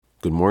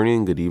Good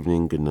morning, good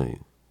evening, good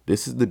night.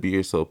 This is the Be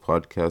Yourself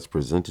podcast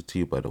presented to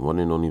you by the one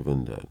and only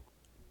Vendad.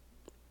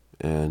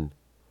 And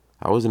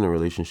I was in a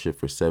relationship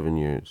for 7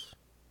 years.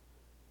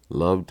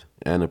 Loved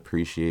and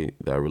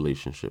appreciate that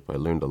relationship. I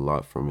learned a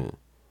lot from it.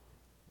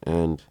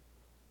 And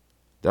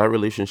that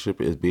relationship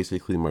is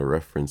basically my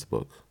reference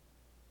book.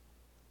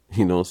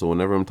 So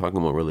whenever I'm talking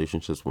about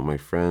relationships with my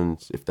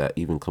friends, if that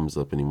even comes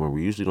up anymore,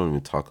 we usually don't even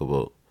talk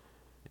about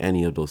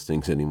any of those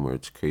things anymore.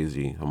 It's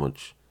crazy how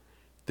much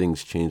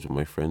things change with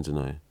my friends and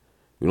I.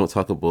 We don't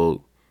talk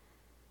about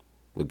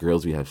the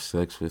girls we have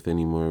sex with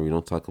anymore. We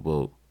don't talk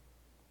about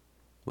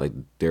like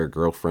their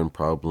girlfriend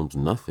problems,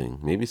 nothing.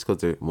 Maybe it's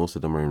because most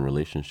of them are in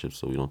relationships,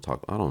 so we don't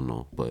talk. I don't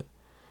know. But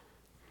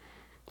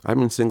I've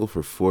been single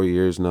for 4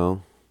 years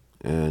now.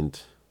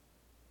 And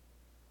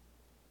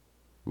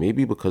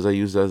maybe because I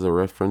use that as a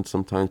reference,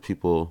 sometimes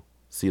people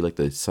see like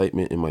the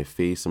excitement in my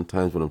face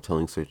sometimes when I'm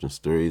telling certain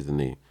stories and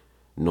they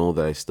know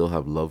that I still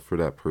have love for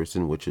that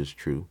person, which is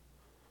true.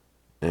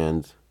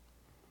 And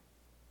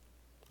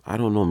I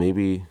don't know,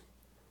 maybe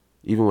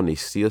even when they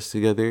see us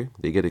together,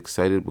 they get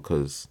excited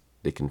because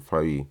they can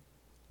probably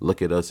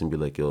look at us and be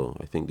like, yo,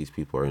 I think these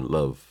people are in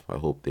love. I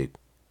hope they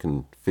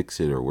can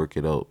fix it or work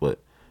it out. But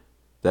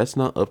that's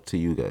not up to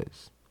you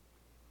guys.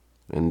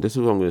 And this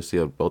is what I'm going to say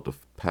about the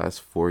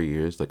past 4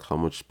 years, like how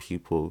much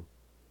people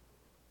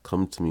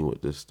come to me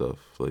with this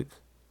stuff. Like,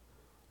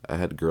 I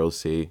had girls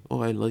say,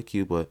 oh, I like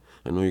you, but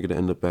I know you're going to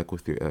end up back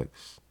with your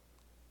ex.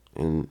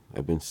 And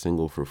I've been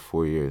single for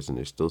 4 years and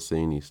they're still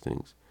saying these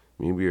things.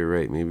 Maybe you're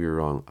right, maybe you're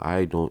wrong.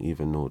 I don't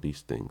even know these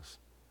things.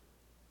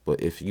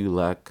 But if you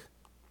lack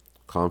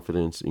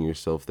confidence in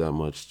yourself that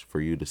much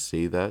for you to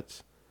say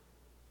that,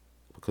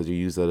 because you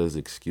use that as an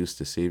excuse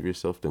to save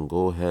yourself, then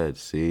go ahead,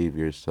 save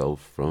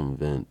yourself from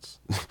Vince.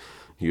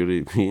 You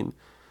know what I mean?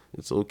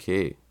 It's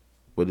okay.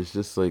 But it's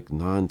just like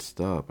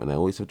nonstop. And I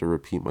always have to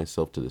repeat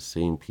myself to the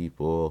same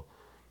people.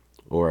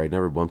 Or I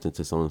never bumped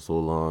into someone so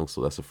long,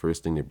 so that's the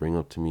first thing they bring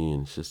up to me.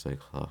 And it's just like,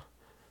 huh.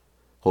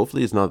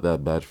 Hopefully it's not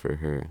that bad for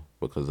her.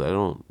 Because I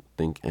don't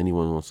think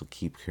anyone wants to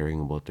keep caring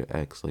about their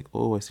ex. Like,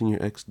 oh, I seen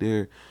your ex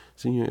there.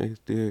 Seen your ex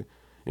there.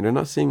 And they're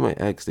not saying my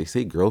ex, they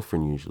say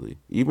girlfriend usually.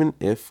 Even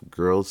if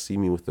girls see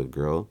me with a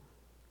girl,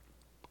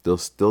 they'll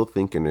still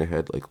think in their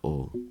head, like,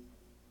 oh,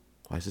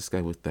 why is this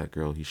guy with that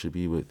girl? He should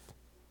be with.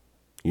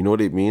 You know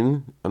what I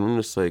mean? And I'm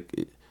just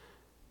like,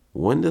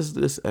 when does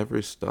this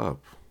ever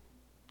stop?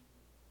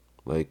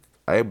 Like,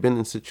 I've been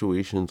in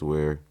situations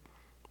where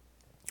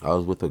I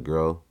was with a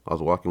girl, I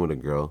was walking with a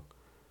girl,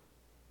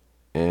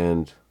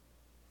 and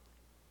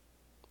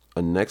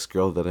a next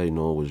girl that I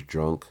know was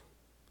drunk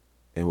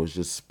and was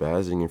just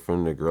spazzing in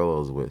front of the girl I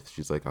was with.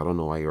 She's like, I don't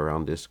know why you're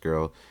around this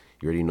girl.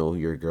 You already know who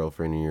your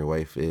girlfriend and your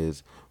wife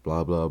is,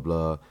 blah, blah,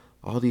 blah.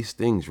 All these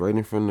things right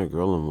in front of the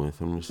girl I'm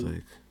with. I'm just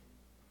like,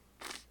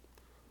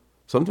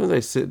 sometimes I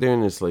sit there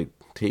and it's like,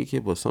 take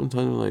it, but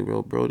sometimes I'm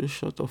like, bro, just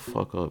shut the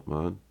fuck up,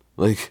 man.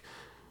 Like,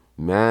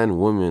 man,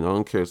 woman, I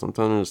don't care.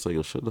 Sometimes I'm just like,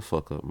 yo, shut the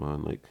fuck up,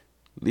 man. Like,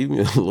 leave me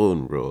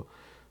alone, bro.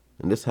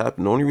 And this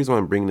happened. The only reason why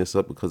I'm bringing this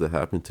up because it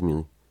happened to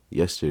me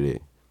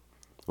yesterday.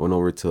 I went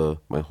over to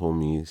my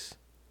homie's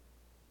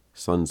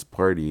son's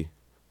party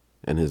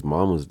and his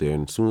mom was there.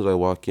 And as soon as I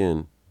walk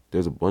in,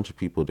 there's a bunch of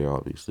people there,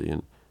 obviously.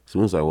 And as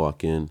soon as I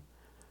walk in,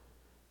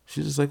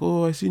 she's just like,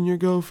 oh, I seen your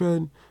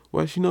girlfriend.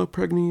 Why is she not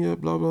pregnant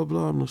yet? Blah, blah,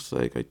 blah. I'm just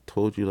like, I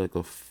told you like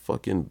a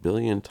fucking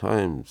billion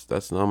times.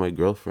 That's not my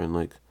girlfriend.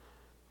 Like,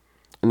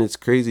 and it's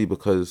crazy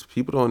because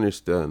people don't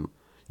understand.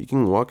 You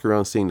can walk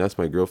around saying that's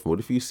my girlfriend. What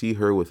if you see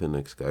her with the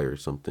next guy or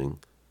something?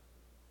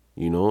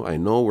 I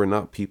know we're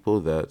not people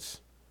that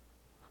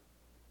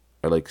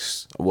are like,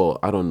 well,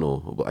 I don't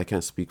know, but I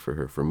can't speak for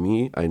her. For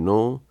me, I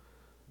know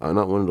I'm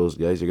not one of those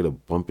guys you're gonna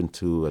bump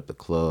into at the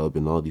club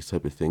and all these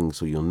type of things.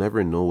 So you'll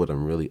never know what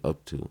I'm really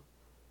up to.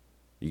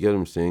 You get what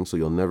I'm saying? So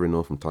you'll never know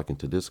if I'm talking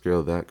to this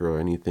girl, that girl, or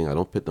anything. I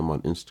don't put them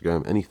on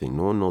Instagram, anything.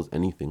 No one knows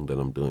anything that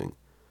I'm doing.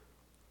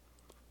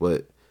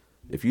 But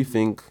if you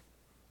think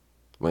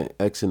my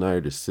ex and I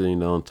are just sitting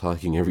down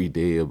talking every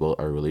day about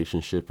our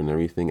relationship and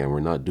everything, and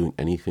we're not doing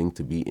anything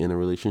to be in a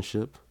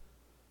relationship,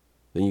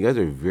 then you guys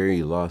are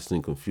very lost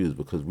and confused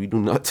because we do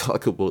not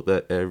talk about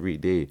that every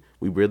day.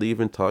 We barely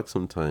even talk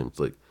sometimes.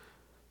 Like,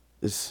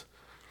 it's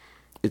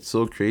it's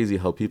so crazy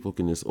how people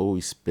can just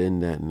always spin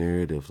that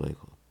narrative like,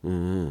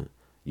 uh,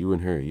 you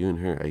and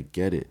her. I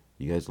get it.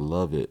 You guys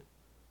love it.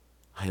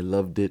 I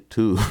loved it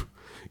too.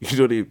 You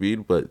know what I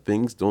mean? But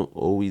things don't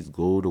always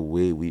go the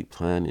way we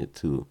plan it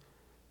to.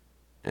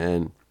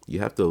 And you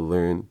have to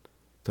learn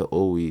to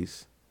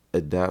always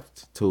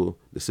adapt to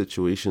the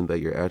situation that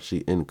you're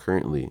actually in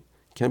currently. You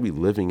can't be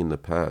living in the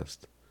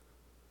past.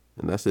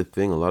 And that's the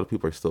thing. A lot of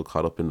people are still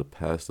caught up in the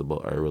past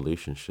about our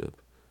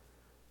relationship.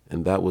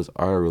 And that was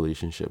our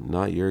relationship,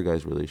 not your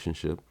guys'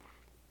 relationship.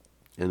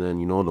 And then,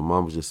 the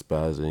mom was just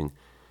spazzing,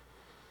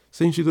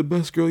 saying she's the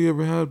best girl you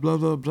ever had, blah,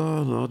 blah,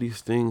 blah, and all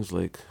these things.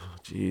 Like,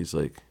 geez,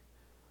 like,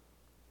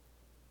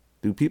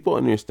 do people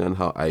understand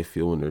how I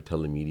feel when they're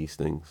telling me these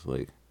things?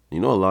 Like, a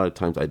lot of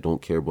times I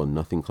don't care about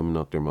nothing coming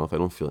out their mouth. I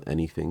don't feel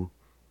anything.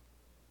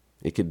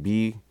 It could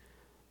be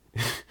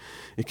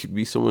It could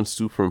be someone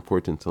super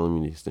important telling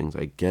me these things.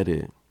 I get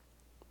it.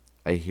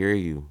 I hear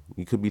you.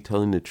 You could be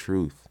telling the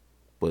truth,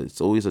 but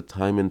it's always a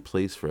time and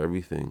place for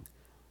everything.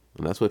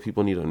 And that's what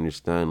people need to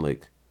understand.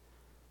 Like,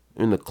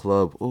 in the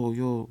club, oh,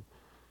 yo,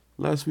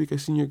 last week I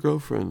seen your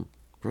girlfriend.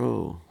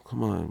 Bro,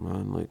 come on,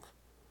 man. Like,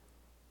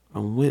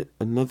 I'm with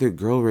another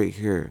girl right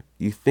here.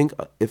 You think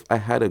if I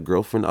had a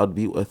girlfriend, I'd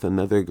be with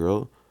another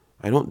girl?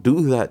 I don't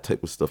do that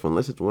type of stuff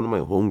unless it's one of my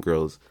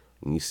homegirls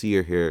and you see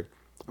her here.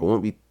 I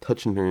won't be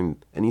touching her in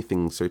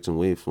anything certain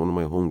way if one of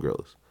my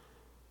homegirls.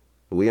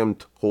 The way I'm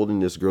holding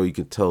this girl, you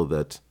can tell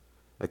that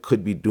I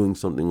could be doing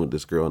something with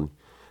this girl, and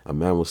a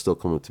man will still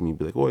come up to me and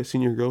be like, "Oh, I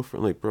seen your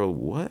girlfriend." Like, bro,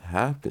 what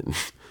happened?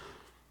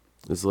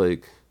 It's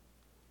like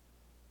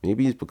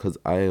maybe it's because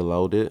I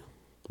allowed it.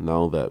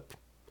 Now that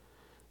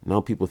now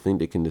people think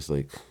they can just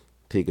like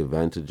take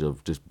advantage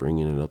of just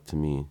bringing it up to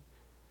me.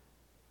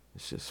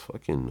 It's just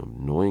fucking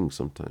annoying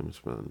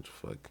sometimes, man.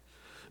 Fuck.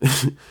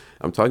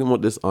 I'm talking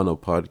about this on a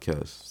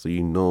podcast, so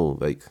you know,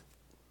 like,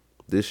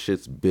 this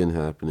shit's been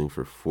happening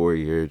for 4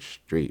 years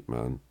straight,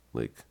 man.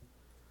 Like,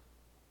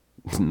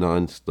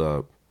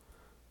 nonstop,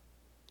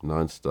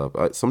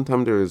 nonstop.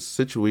 Sometimes there's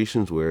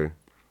situations where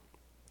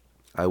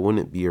I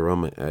wouldn't be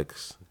around my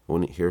ex, I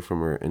wouldn't hear from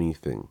her or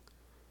anything,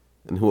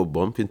 and we'll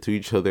bump into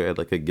each other at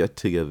like a get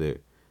together,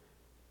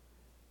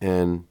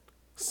 and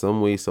some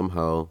way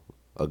somehow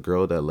a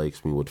girl that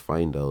likes me would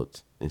find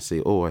out and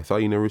say, "Oh, I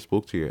thought you never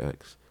spoke to your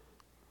ex."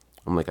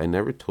 I'm like, I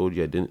never told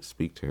you I didn't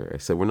speak to her. I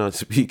said we're not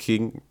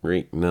speaking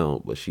right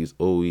now, but she's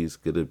always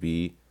gonna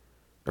be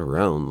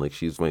around. Like,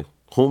 she's my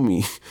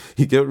homie.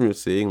 You get what I'm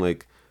saying?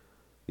 Like,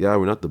 yeah,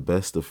 we're not the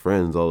best of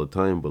friends all the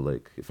time, but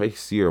like, if I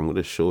see her, I'm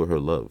gonna show her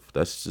love.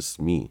 That's just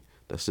me.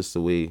 That's just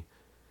the way.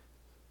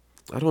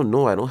 I don't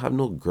know. I don't have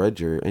no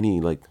grudge or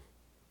any like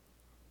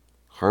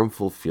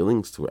harmful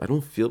feelings to her. I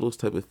don't feel those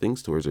type of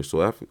things towards her.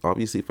 So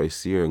obviously, if I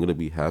see her, I'm gonna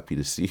be happy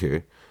to see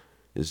her.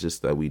 It's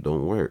just that we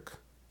don't work,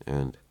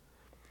 and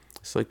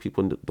it's like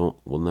people don't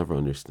will never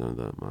understand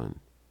that, man.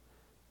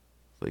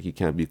 Like, you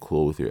can't be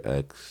cool with your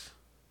ex.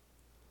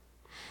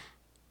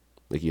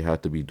 Like, you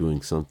have to be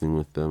doing something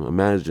with them.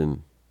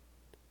 Imagine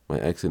my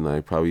ex and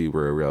I probably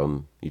were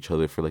around each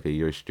other for like a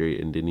year straight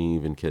and didn't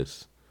even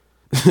kiss.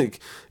 Like,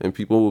 and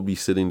people will be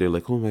sitting there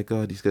like, "Oh my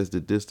god, these guys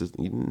did this."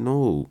 You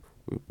know,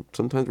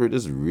 sometimes we're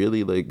just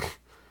really like,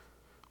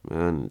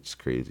 man, it's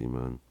crazy,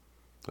 man.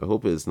 I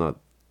hope it's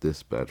not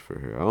this bad for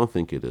her. I don't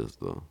think it is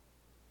though.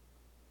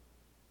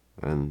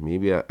 And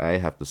maybe I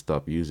have to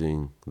stop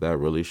using that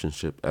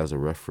relationship as a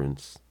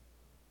reference,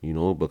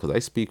 because I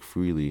speak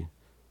freely.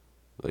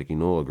 Like, a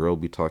girl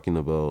be talking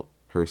about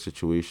her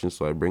situation,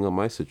 so I bring up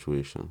my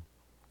situation,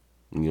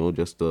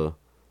 just to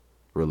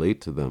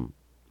relate to them.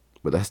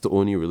 But that's the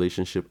only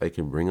relationship I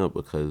can bring up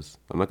because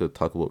I'm not going to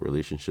talk about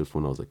relationships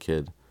when I was a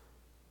kid.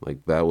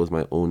 Like, that was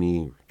my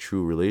only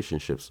true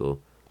relationship,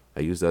 so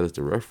I use that as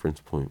the reference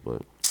point.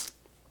 But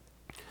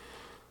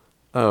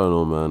I don't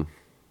know, man.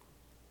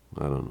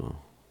 I don't know.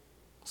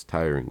 It's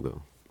tiring,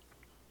 though.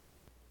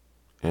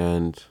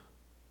 And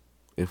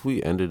if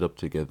we ended up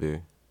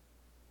together,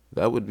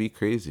 that would be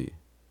crazy.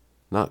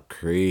 Not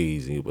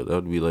crazy, but that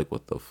would be like,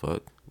 what the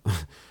fuck?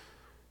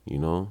 you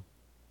know?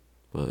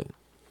 But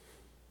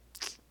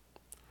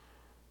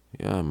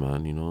yeah,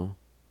 man, when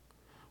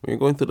you're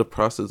going through the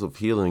process of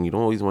healing, you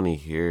don't always want to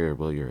hear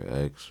about your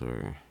ex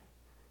or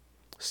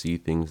see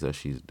things that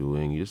she's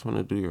doing. You just want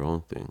to do your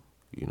own thing.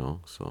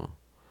 So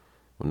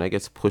when that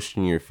gets pushed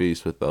in your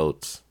face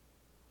without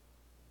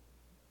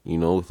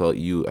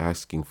you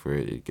asking for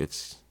it, it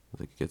gets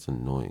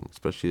annoying.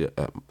 Especially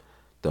at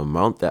the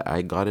amount that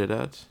I got it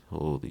at.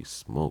 Holy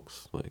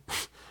smokes. Like,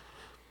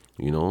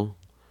 you know?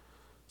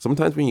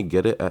 Sometimes when you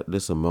get it at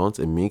this amount,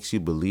 it makes you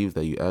believe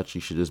that you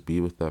actually should just be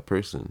with that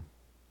person.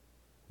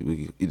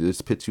 It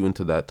just puts you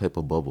into that type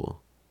of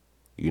bubble.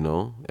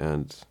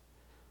 And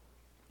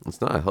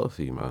it's not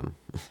healthy, man.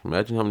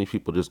 Imagine how many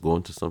people just go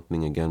into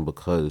something again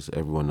because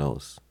everyone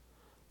else,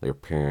 their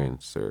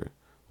parents or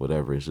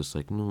whatever, is just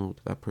like, no,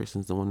 that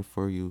person's the one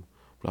for you,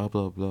 blah,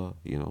 blah, blah.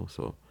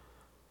 So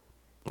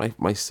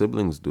my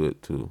siblings do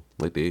it too.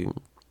 Like, they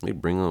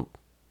bring up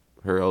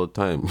her all the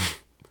time.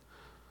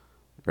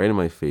 Right in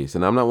my face.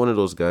 And I'm not one of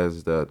those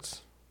guys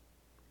that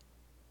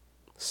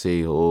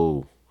say,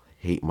 "Oh,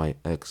 hate my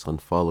ex,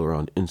 unfollow her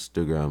on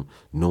Instagram,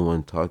 no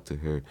one talk to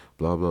her,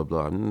 blah, blah,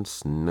 blah." I'm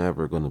just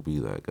never going to be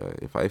that guy.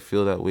 If I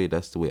feel that way,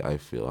 that's the way I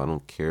feel. I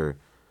don't care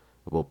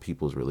about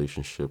people's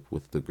relationship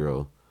with the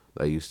girl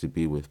that I used to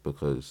be with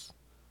because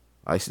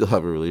I still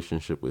have a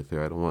relationship with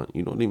her. I don't want,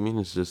 you know what I mean?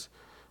 It's just,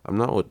 I'm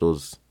not with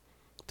those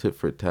tit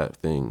for tat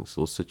things.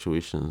 Those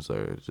situations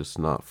are just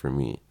not for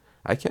me.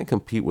 I can't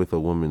compete with a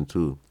woman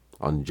too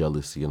on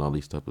jealousy and all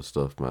these type of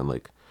stuff, man.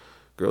 Like,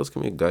 girls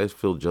can make guys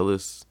feel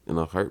jealous in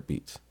a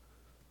heartbeat.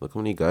 Look how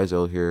many guys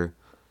out here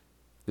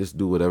just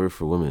do whatever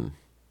for women.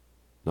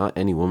 Not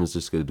any woman's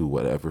just gonna do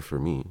whatever for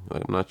me.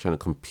 Like, I'm not trying to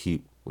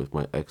compete with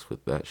my ex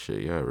with that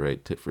shit. Yeah,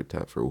 right. Tit for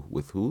tat for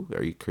with who?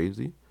 Are you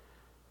crazy?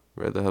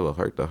 Rather have a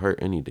heart to heart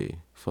any day.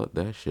 Fuck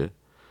that shit.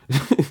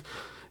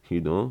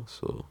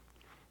 So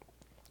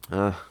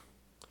You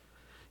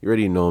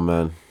already know,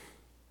 man.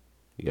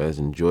 You guys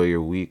enjoy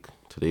your week.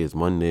 Today is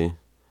Monday.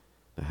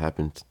 That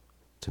happened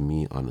to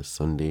me on a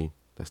Sunday.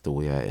 That's the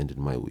way I ended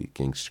my week,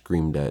 getting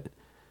screamed at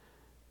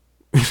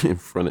in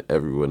front of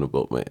everyone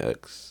about my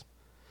ex.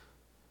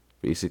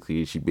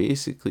 She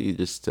basically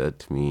just said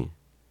to me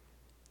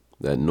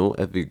that no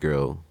other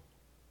girl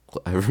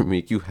will ever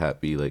make you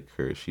happy like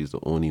her. She's the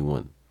only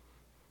one.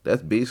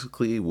 That's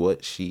basically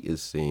what she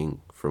is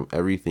saying. From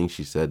everything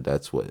she said,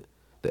 that's what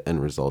the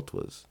end result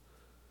was.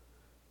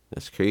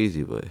 That's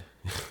crazy, but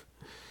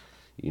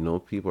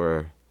people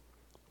are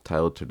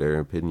entitled to their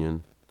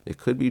opinion. It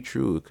could be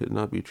true. It could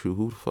not be true.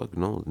 Who the fuck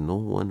knows? No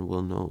one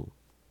will know.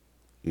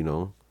 You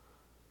know?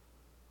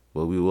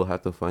 But we will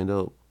have to find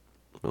out.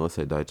 Unless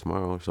I die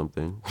tomorrow or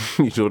something.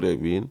 You know what I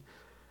mean?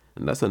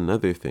 And that's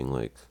another thing.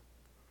 Like,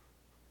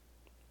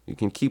 you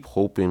can keep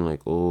hoping,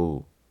 like,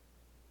 oh,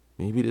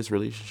 maybe this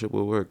relationship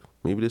will work.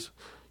 Maybe this.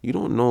 You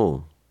don't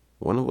know.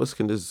 One of us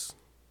can just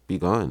be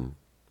gone.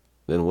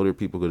 Then what are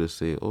people going to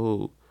say?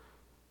 Oh,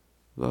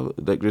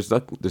 like,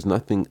 there's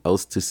nothing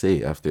else to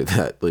say after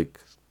that. Like,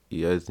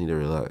 you guys need to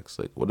relax.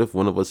 Like, what if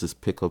one of us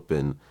just pick up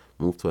and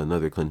move to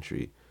another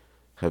country,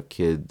 have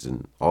kids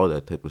and all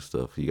that type of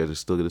stuff? You guys are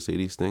still going to say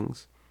these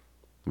things?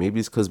 Maybe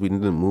it's because we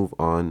didn't move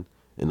on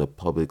in the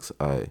public's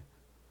eye.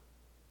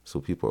 So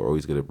people are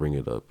always going to bring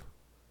it up,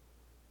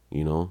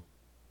 you know?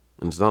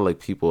 And it's not like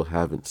people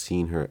haven't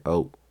seen her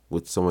out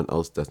with someone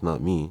else that's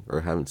not me,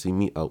 or haven't seen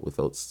me out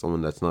without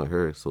someone that's not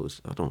her. So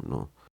I don't know.